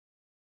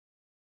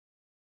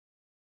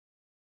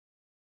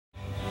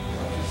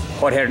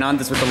Jorge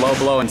Hernandez with the Low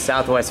Blow and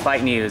Southwest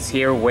Fight News,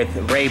 here with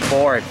Ray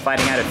Borg,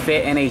 fighting out of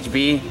Fit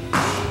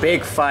NHB.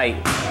 Big fight,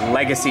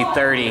 Legacy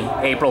 30,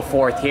 April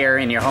 4th here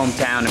in your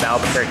hometown of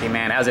Albuquerque,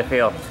 man. How's it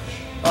feel?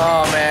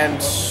 Oh man,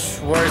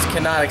 words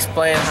cannot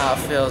explain how it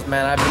feels,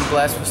 man. I've been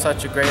blessed with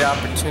such a great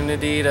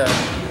opportunity to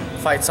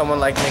fight someone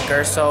like Nick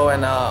Urso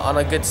and on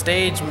a good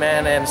stage,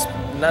 man, and it's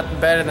nothing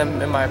better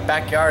than in my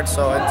backyard,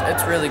 so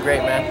it's really great,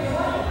 man.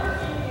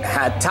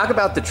 Talk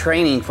about the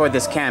training for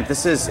this camp. It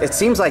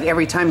seems like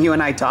every time you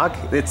and I talk,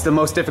 it's the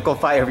most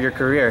difficult fight of your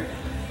career.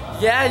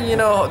 Yeah, you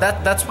know,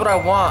 that's what I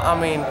want. I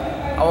mean,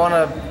 I want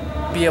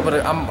to be able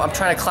to, I'm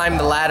trying to climb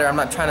the ladder. I'm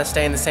not trying to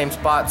stay in the same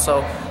spot.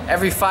 So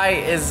every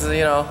fight is,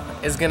 you know,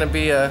 is going to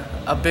be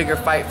a bigger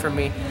fight for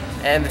me.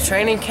 And the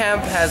training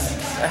camp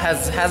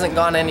hasn't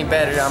gone any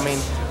better. I mean,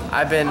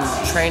 I've been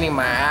training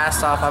my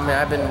ass off. I mean,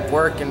 I've been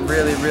working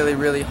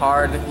really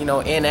hard, you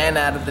know, in and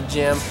out of the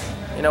gym,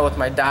 you know, with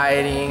my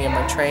dieting and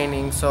my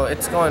training. So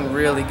it's going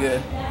really good.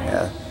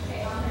 Yeah.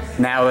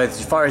 Now,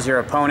 as far as your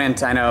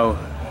opponent, I know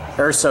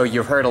Urso,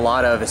 you've heard a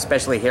lot of,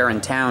 especially here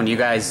in town. You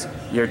guys,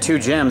 your two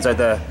gyms are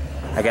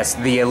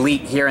the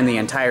elite here in the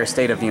entire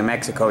state of New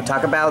Mexico.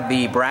 Talk about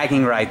the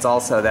bragging rights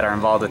also that are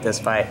involved with this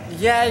fight.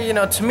 Yeah, you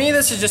know, to me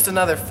this is just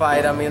another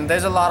fight. I mean,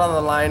 there's a lot on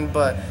the line,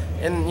 but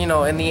in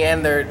the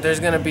end there's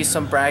going to be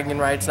some bragging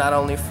rights, not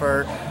only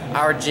for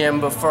our gym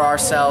but for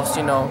ourselves.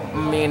 You know,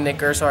 me and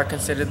Nick Urso are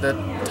considered the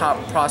top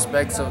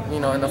prospects of, you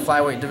know, in the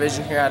flyweight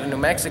division here out of New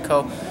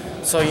Mexico.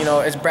 So, you know,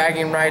 it's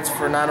bragging rights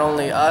for not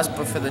only us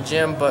but for the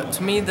gym. But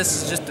to me,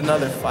 this is just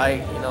another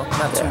fight, you know,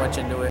 not too much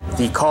into it.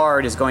 The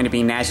card is going to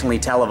be nationally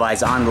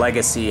televised on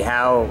Legacy.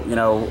 How, you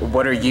know,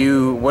 what are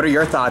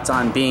your thoughts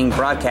on being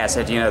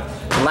broadcasted? You know,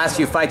 the last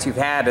few fights you've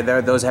had,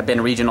 those have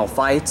been regional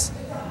fights.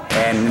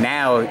 And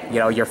now, you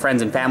know, your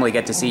friends and family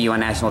get to see you on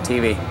national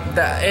TV.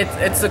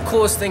 It's the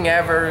coolest thing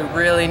ever,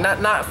 really.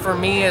 Not for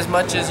me as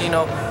much as, you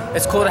know,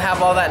 it's cool to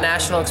have all that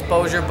national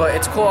exposure, but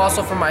it's cool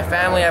also for my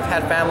family. I've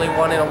had family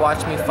wanting to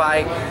watch me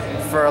fight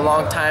for a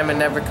long time and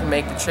never could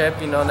make the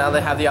trip. You know, now they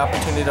have the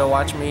opportunity to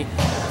watch me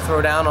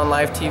throw down on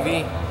live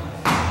TV.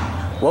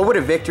 What would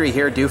a victory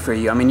here do for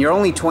you? I mean, you're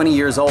only 20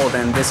 years old,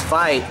 and this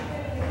fight,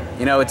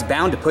 you know, it's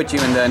bound to put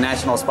you in the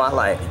national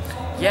spotlight.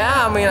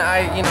 Yeah, I mean,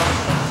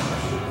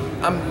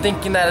 I'm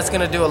thinking that it's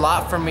going to do a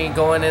lot for me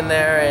going in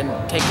there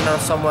and taking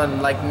on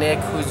someone like Nick,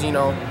 who's, you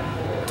know,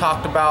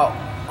 talked about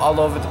all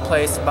over the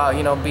place about,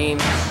 you know, being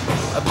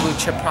a blue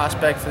chip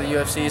prospect for the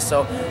UFC.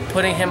 So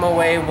putting him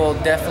away will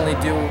definitely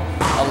do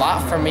a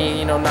lot for me,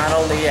 you know, not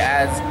only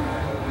as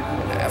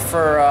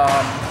for,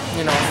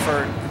 you know,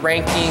 for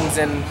rankings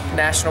and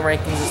national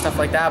rankings and stuff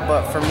like that,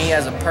 but for me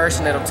as a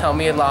person, it'll tell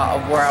me a lot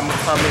of where I'm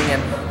coming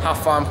and how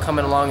far I'm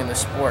coming along in the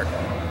sport.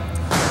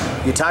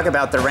 You talk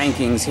about the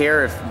rankings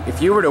here.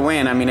 If you were to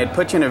win, I mean, it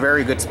put you in a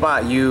very good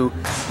spot. You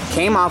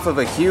came off of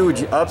a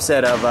huge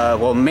upset of,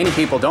 well, many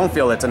people don't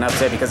feel it's an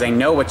upset because they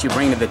know what you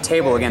bring to the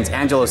table against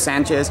Angelo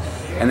Sanchez.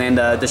 And then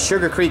the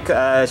Sugar Creek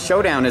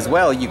showdown as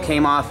well. You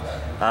came off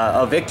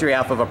a victory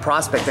off of a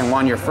prospect and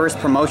won your first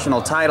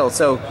promotional title.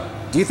 So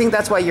do you think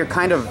that's why you're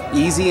kind of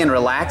easy and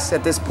relaxed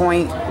at this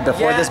point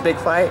before this big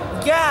fight?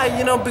 Yeah,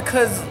 you know,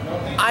 because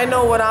I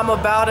know what I'm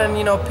about, and,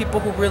 you know, people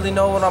who really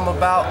know what I'm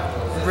about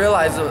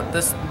realize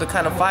the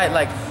kind of fight.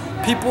 Like,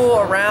 people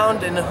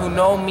around and who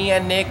know me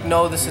and Nick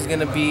know this is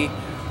gonna be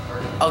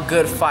a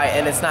good fight,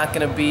 and it's not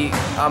gonna be,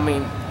 I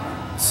mean,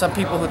 some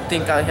people who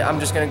think I'm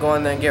just gonna go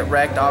in there and get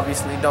wrecked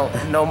obviously don't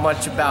know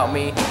much about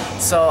me.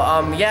 So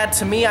yeah,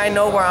 to me, I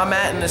know where I'm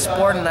at in the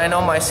sport, and I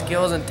know my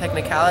skills and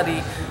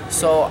technicality,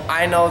 so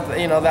I know,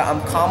 you know, that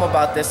I'm calm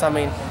about this. I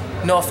mean,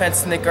 no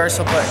offense to Nick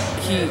Urso, but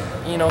he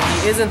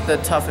isn't the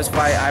toughest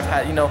fight I've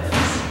had. You know,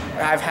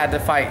 I've had to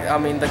fight. I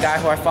mean, the guy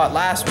who I fought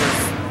last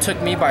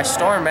took me by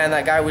storm, man.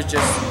 That guy was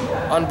just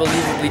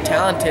unbelievably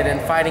talented, and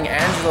fighting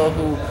Angelo,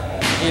 who,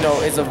 you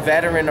know, is a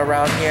veteran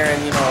around here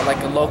and, you know,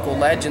 like a local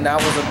legend,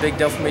 that was a big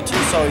deal for me too.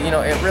 So, you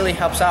know, it really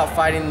helps out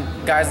fighting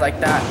guys like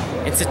that.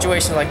 In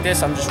situations like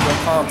this, I'm just real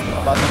calm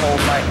about the whole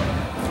fight.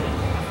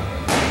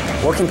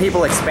 What can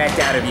people expect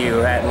out of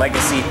you at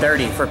Legacy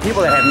 30? For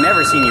people that have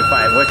never seen you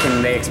fight, what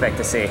can they expect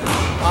to see?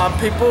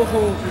 People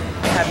who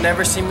have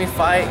never seen me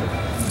fight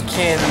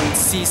can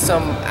see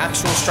some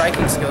actual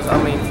striking skills.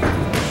 I mean,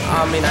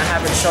 I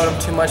haven't showed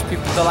them too much.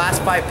 The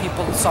last fight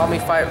people saw me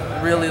fight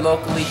really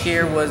locally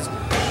here was,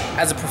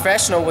 as a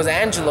professional, was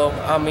Angelo.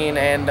 I mean,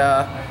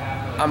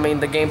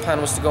 the game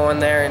plan was to go in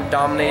there and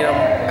dominate them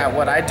at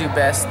what I do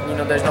best. You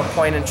know, there's no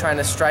point in trying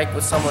to strike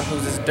with someone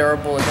who's as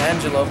durable as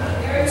Angelo.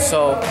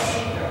 So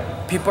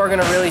people are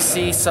gonna really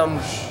see some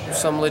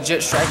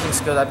legit striking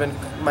skills.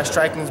 My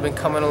striking's been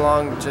coming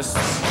along just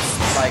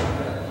like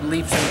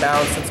leaps and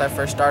bounds since I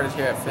first started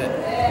here at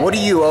Fit. What do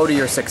you owe to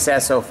your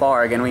success so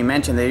far? Again, we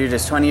mentioned that you're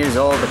just 20 years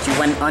old, but you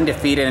went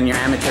undefeated in your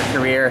amateur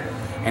career,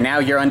 and now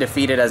you're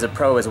undefeated as a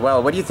pro as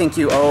well. What do you think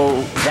you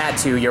owe that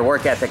to, your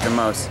work ethic, the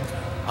most?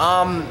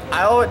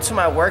 I owe it to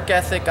my work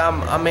ethic.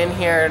 I'm in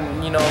here,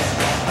 and, you know,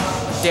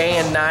 day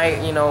and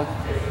night, you know,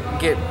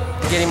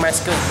 getting my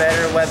skills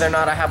better, whether or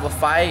not I have a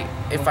fight.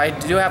 If I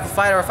do have a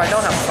fight or if I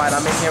don't have a fight,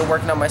 I'm in here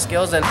working on my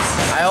skills, and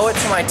I owe it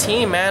to my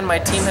team, man. My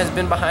team has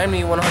been behind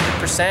me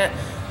 100%.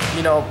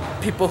 You know,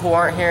 people who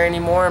aren't here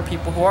anymore and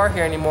people who are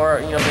here anymore,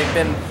 you know, they've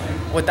been,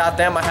 without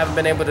them, I haven't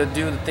been able to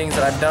do the things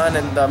that I've done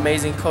and the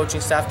amazing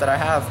coaching staff that I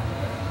have.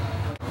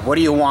 What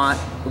do you want?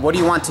 What do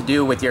you want to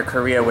do with your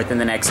career within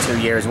the next 2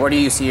 years? Where do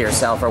you see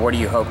yourself, or where do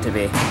you hope to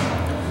be?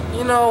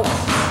 You know,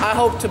 I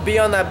hope to be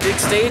on that big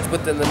stage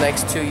within the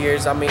next 2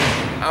 years. I mean,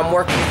 I'm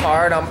working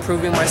hard. I'm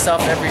proving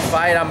myself every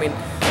fight. I mean,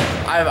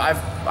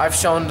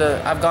 I've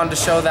gone to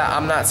show that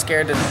I'm not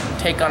scared to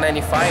take on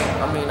any fight.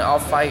 I mean, I'll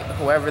fight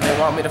whoever they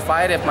want me to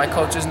fight. If my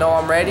coaches know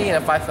I'm ready,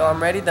 and if I feel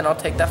I'm ready, then I'll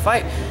take that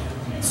fight.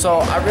 So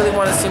I really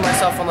want to see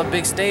myself on the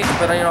big stage,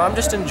 but you know, I'm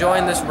just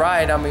enjoying this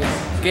ride. I mean,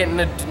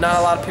 not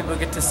a lot of people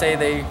get to say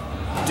they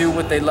do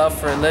what they love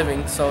for a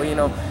living. So you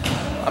know,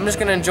 I'm just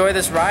gonna enjoy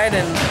this ride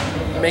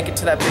and make it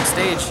to that big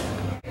stage.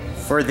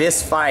 For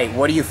this fight,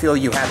 what do you feel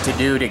you have to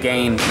do to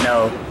gain, you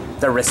know,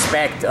 the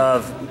respect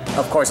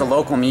of course, a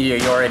local media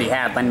you already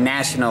have, but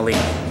nationally,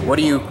 what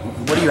do you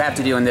have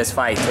to do in this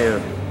fight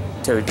to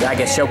I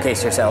guess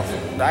showcase yourself?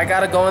 I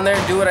gotta go in there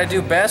and do what I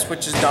do best,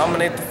 which is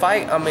dominate the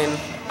fight. I mean,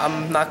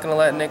 I'm not gonna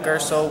let Nick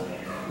Urso,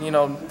 you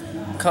know,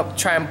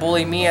 try and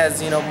bully me,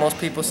 as you know most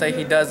people say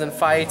he does in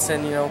fights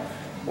and you know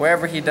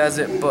wherever he does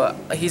it. But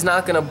he's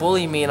not gonna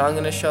bully me, and I'm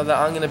gonna show that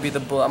I'm gonna be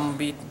the bull. I'm gonna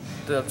be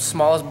the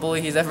smallest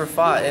bully he's ever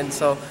fought, and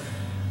so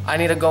I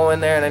need to go in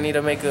there and I need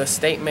to make a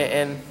statement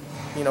and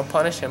you know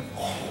punish him.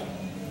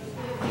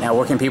 Now,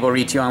 where can people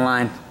reach you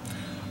online?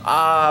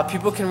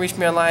 People can reach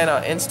me online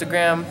on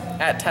Instagram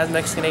at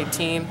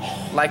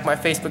TazMexican18, like my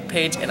Facebook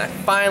page, and I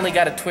finally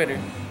got a Twitter.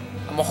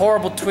 I'm a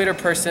horrible Twitter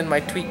person.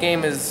 My tweet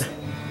game is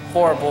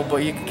horrible,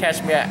 but you can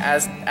catch me at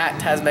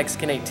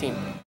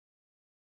TazMexican18.